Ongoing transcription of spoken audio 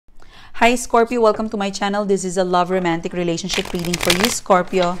Hi Scorpio, welcome to my channel. This is a love romantic relationship reading for you,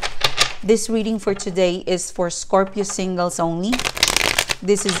 Scorpio. This reading for today is for Scorpio singles only.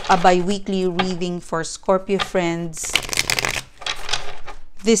 This is a bi-weekly reading for Scorpio friends.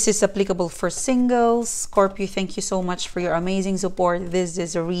 This is applicable for singles. Scorpio, thank you so much for your amazing support. This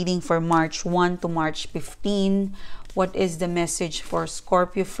is a reading for March 1 to March 15. What is the message for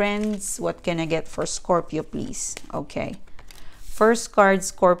Scorpio friends? What can I get for Scorpio, please? Okay. First card,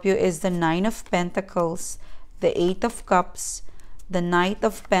 Scorpio, is the Nine of Pentacles, the Eight of Cups, the Knight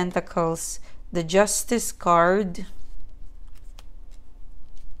of Pentacles, the Justice card,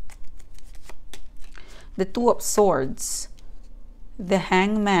 the Two of Swords, the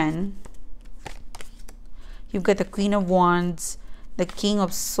Hangman. You've got the Queen of Wands, the King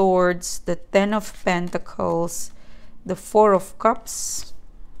of Swords, the Ten of Pentacles, the Four of Cups,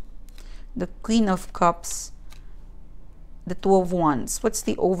 the Queen of Cups, the Two of Wands. What's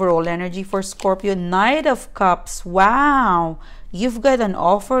the overall energy for Scorpio? Knight of Cups. Wow, you've got an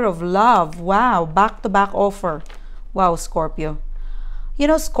offer of love. Wow, back-to-back offer. Wow, Scorpio. You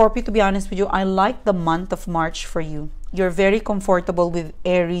know, Scorpio, to be honest with you, I like the month of March for you. You're very comfortable with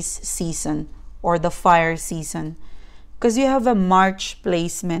Aries season or the fire season because you have a March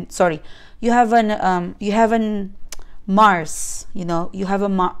placement. Sorry, you have an Mars. You know, you have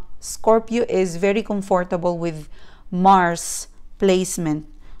a Scorpio is very comfortable with Mars placement.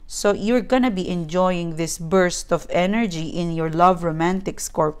 So you're gonna be enjoying this burst of energy in your love romantic,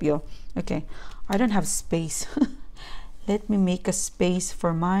 Scorpio. Okay, I don't have space. Let me make a space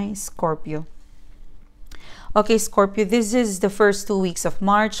for my Scorpio. Okay, Scorpio, this is the first 2 weeks of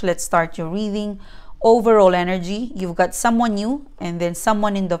March. Let's start your reading. Overall energy, you've got someone new and then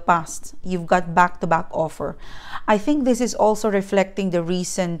someone in the past. You've got back-to-back offer. I think this is also reflecting the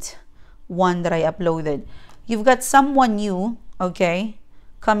recent one that I uploaded. You've got someone new, okay,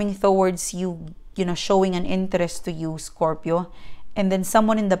 coming towards you, you know, showing an interest to you, Scorpio. And then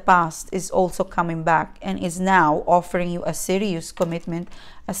someone in the past is also coming back and is now offering you a serious commitment,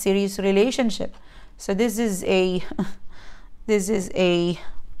 a serious relationship. So this is a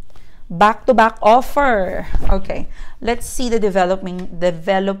back-to-back offer. Okay, let's see the developing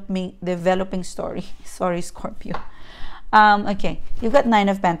story. Sorry, Scorpio. Okay, you've got Nine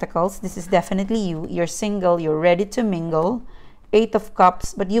of Pentacles. This is definitely you. You're single. You're ready to mingle. Eight of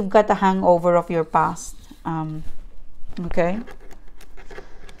Cups, but you've got a hangover of your past. Okay.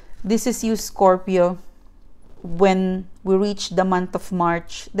 This is you, Scorpio. When we reach the month of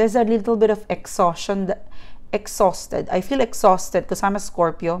March, there's a little bit of exhausted. I feel exhausted because I'm a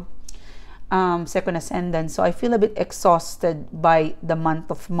Scorpio, second ascendant. So I feel a bit exhausted by the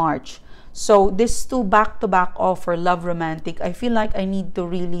month of March. So this two back-to-back offer, love romantic, I feel like I need to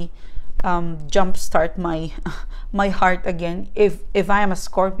really jumpstart my my heart again. If I am a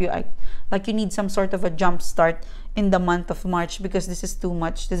Scorpio, like you need some sort of a jump start in the month of March because this is too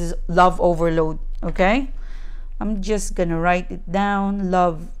much. This is love overload. Okay, I'm just gonna write it down.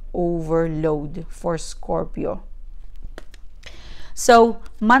 Love overload for Scorpio. So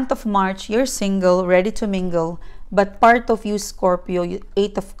month of March, you're single, ready to mingle. But part of you, Scorpio,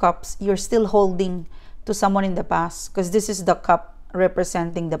 Eight of Cups, you're still holding to someone in the past because this is the cup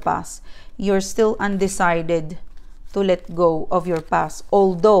representing the past. You're still undecided to let go of your past,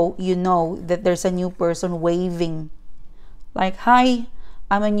 although you know that there's a new person waving like, hi,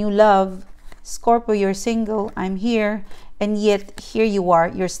 I'm a new love. Scorpio, you're single, I'm here. And yet here you are,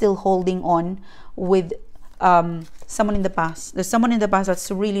 you're still holding on with someone in the past. There's someone in the past that's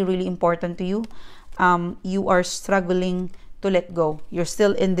really, really important to you. You are struggling to let go. You're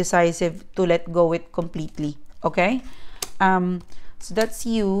still indecisive to let go it completely. Okay, so that's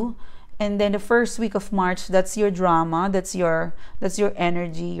you. And then the first week of March, that's your drama, that's your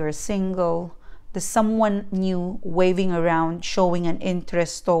energy. You're single. There's someone new waving around, showing an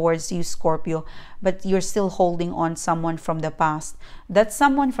interest towards you, Scorpio, but you're still holding on someone from the past. That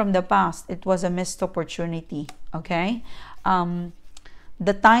someone from the past, it was a missed opportunity. Okay,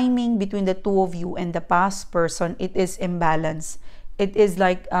 the timing between the two of you and the past person, it is imbalance. It is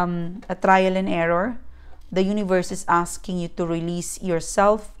like a trial and error. The universe is asking you to release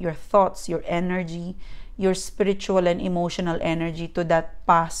yourself, your thoughts, your energy, your spiritual and emotional energy to that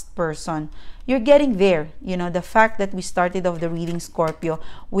past person. You're getting there. You know, the fact that we started off the reading, Scorpio,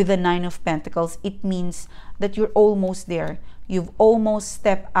 with the Nine of Pentacles, it means that you're almost there. You've almost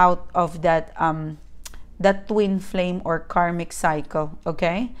stepped out of that that twin flame or karmic cycle,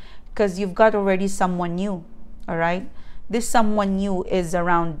 okay? Because you've got already someone new, all right? This someone new is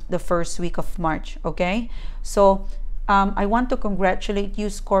around the first week of March, okay? So I want to congratulate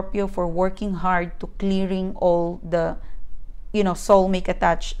you, Scorpio, for working hard to clearing all the soulmate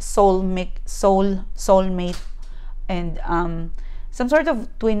attached, soulmate, and some sort of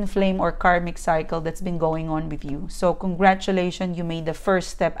twin flame or karmic cycle that's been going on with you. So congratulations, you made the first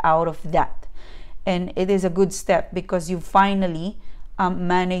step out of that, and it is a good step because you finally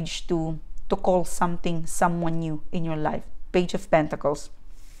managed to call someone new in your life. Page of Pentacles.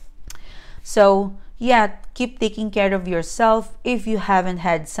 So yeah, keep taking care of yourself. If you haven't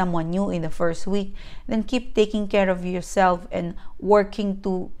had someone new in the first week, then keep taking care of yourself and working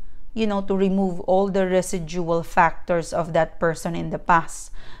to to remove all the residual factors of that person in the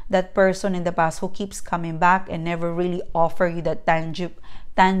past. That person in the past who keeps coming back and never really offer you that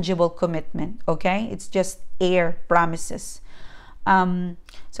tangible commitment. Okay, it's just air promises.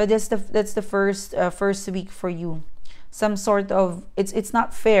 So that's the first week for you. Some sort of, it's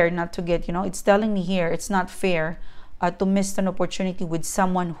not fair not to get, it's telling me here, it's not fair to miss an opportunity with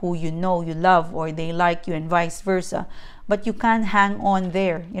someone who you love, or they like you, and vice versa. But you can't hang on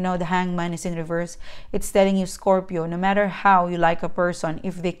there. The Hangman is in reverse. It's telling you, Scorpio, no matter how you like a person,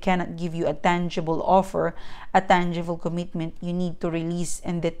 if they cannot give you a tangible offer, a tangible commitment, you need to release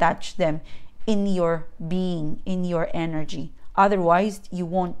and detach them in your being, in your energy. Otherwise, you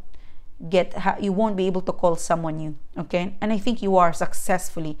won't be able to call someone new. Okay, and I think you are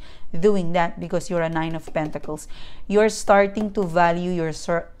successfully doing that because you're a Nine of Pentacles. You're starting to value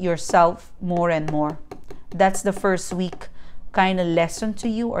yourself more and more. That's the first week kind of lesson to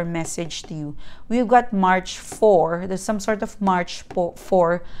you or message to you. We've got March 4. There's some sort of March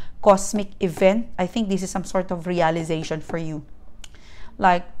 4 cosmic event. I think this is some sort of realization for you.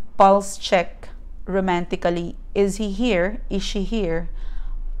 Like, pulse check romantically. Is he here? Is she here?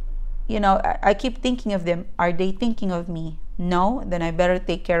 I keep thinking of them. Are they thinking of me? No? Then I better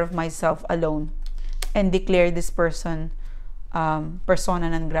take care of myself alone and declare this person persona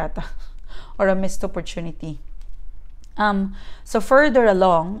non grata or a missed opportunity. So further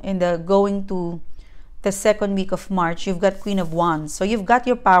along in the going to the second week of March, you've got Queen of Wands. So you've got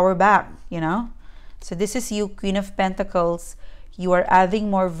your power back, So this is you, Queen of Pentacles. You are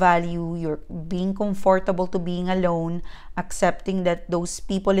adding more value. You're being comfortable to being alone, accepting that those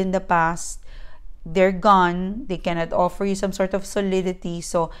people in the past, they're gone. They cannot offer you some sort of solidity.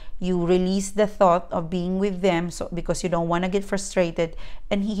 So you release the thought of being with them, so because you don't want to get frustrated.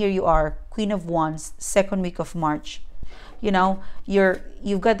 And here you are, Queen of Wands, second week of March.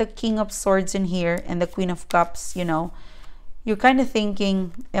 You've got the King of Swords in here and the Queen of Cups. You're kind of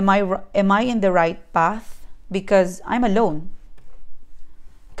thinking, am I in the right path? Because I'm alone.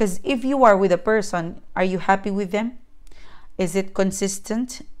 Because if you are with a person, are you happy with them? Is it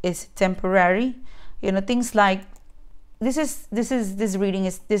consistent? Is it temporary? Things like this reading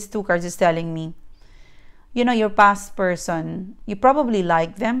is, these two cards is telling me, your past person, you probably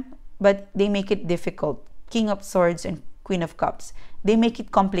like them, but they make it difficult. King of Swords and Queen of Cups. They make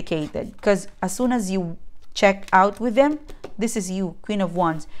it complicated because as soon as you check out with them, this is you, Queen of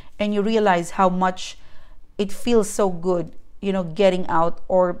Wands, and you realize how much it feels so good, getting out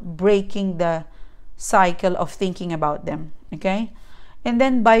or breaking the cycle of thinking about them. Okay, and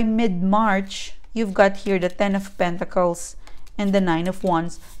then by mid-March, you've got here the Ten of Pentacles and the Nine of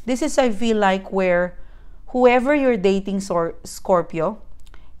Wands. This is, I feel like, where whoever you're dating, Scorpio,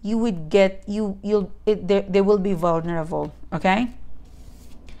 you would get they will be vulnerable. Okay,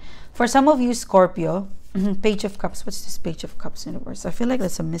 for some of you, Scorpio, Page of Cups. What's this Page of Cups in reverse? I feel like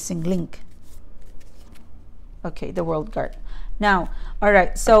that's a missing link. Okay, the World card. Now, all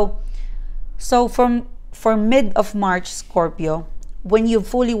right, so for mid of March, Scorpio, when you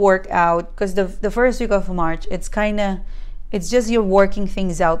fully work out, because the first week of March, it's just you're working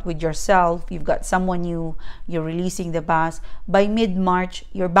things out with yourself. You've got someone new, you're releasing the past. By mid-March,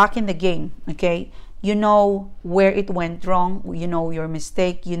 you're back in the game, okay? You know where it went wrong. You know your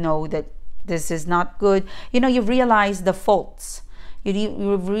mistake. You know that this is not good. You've realized the faults.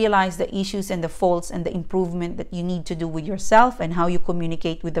 You've realized the issues and the faults and the improvement that you need to do with yourself and how you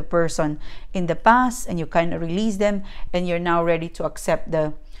communicate with the person in the past, and you kind of release them, and you're now ready to accept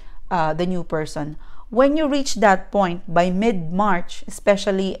the new person. When you reach that point by mid-March,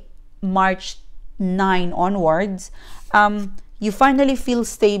 especially March 9 onwards, you finally feel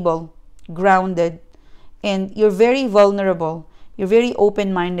stable, grounded, and you're very vulnerable. You're very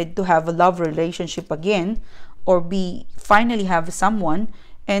open-minded to have a love relationship again, or finally have someone.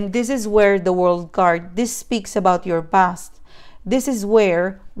 And this is where the World card, this speaks about your past. This is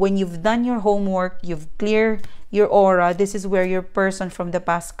where, when you've done your homework, you've cleared your aura, this is where your person from the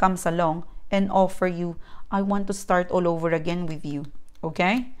past comes along and offer you, I want to start all over again with you.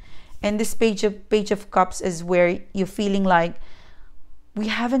 Okay? And this Page of Cups is where you're feeling like, we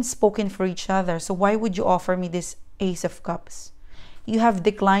haven't spoken for each other, so why would you offer me this Ace of Cups. You have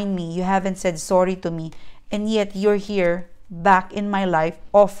declined me. You haven't said sorry to me. And yet you're here back in my life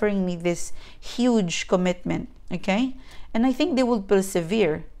offering me this huge commitment. Okay? And I think they will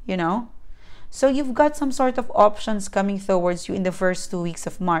persevere, you know? So you've got some sort of options coming towards you in the first 2 weeks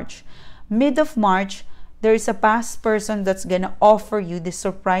of March. Mid of March, there is a past person that's going to offer you this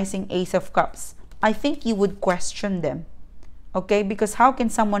surprising Ace of Cups. I think you would question them. Okay? Because how can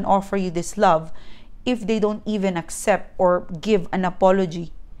someone offer you this love if they don't even accept or give an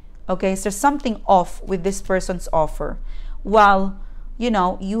apology? Okay? So there's something off with this person's offer. While, you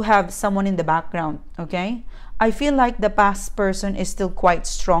know, you have someone in the background. Okay? I feel like the past person is still quite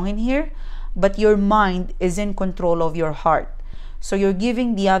strong in here, but your mind is in control of your heart. So you're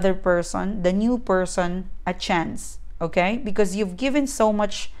giving the other person, the new person, a chance, okay? Because you've given so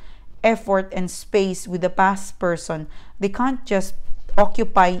much effort and space with the past person. They can't just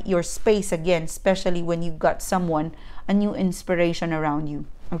occupy your space again, especially when you've got someone, a new inspiration around you,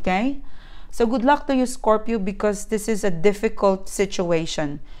 okay? So good luck to you, Scorpio, because this is a difficult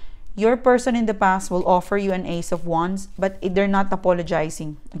situation. Your person in the past will offer you an Ace of Wands, but they're not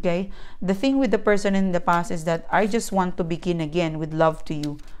apologizing, okay? The thing with the person in the past is that I just want to begin again with love to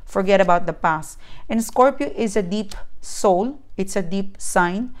you. Forget about the past. And Scorpio is a deep soul. It's a deep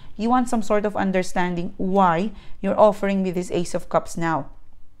sign. You want some sort of understanding why you're offering me this Ace of Cups now.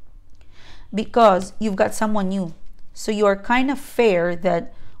 Because you've got someone new. So you are kind of fair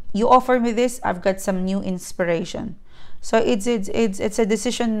that you offer me this, I've got some new inspiration. So it's a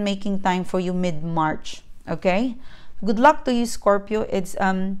decision-making time for you mid-March, okay? Good luck to you, Scorpio. It's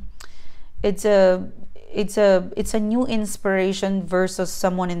a new inspiration versus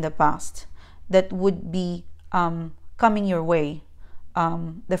someone in the past that would be coming your way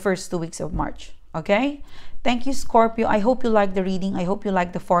the first 2 weeks of March, okay? Thank you, Scorpio. I hope you like the reading. I hope you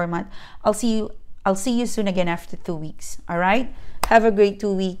like the format. I'll see you soon again after 2 weeks, all right? Have a great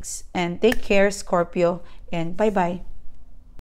 2 weeks and take care, Scorpio, and bye-bye.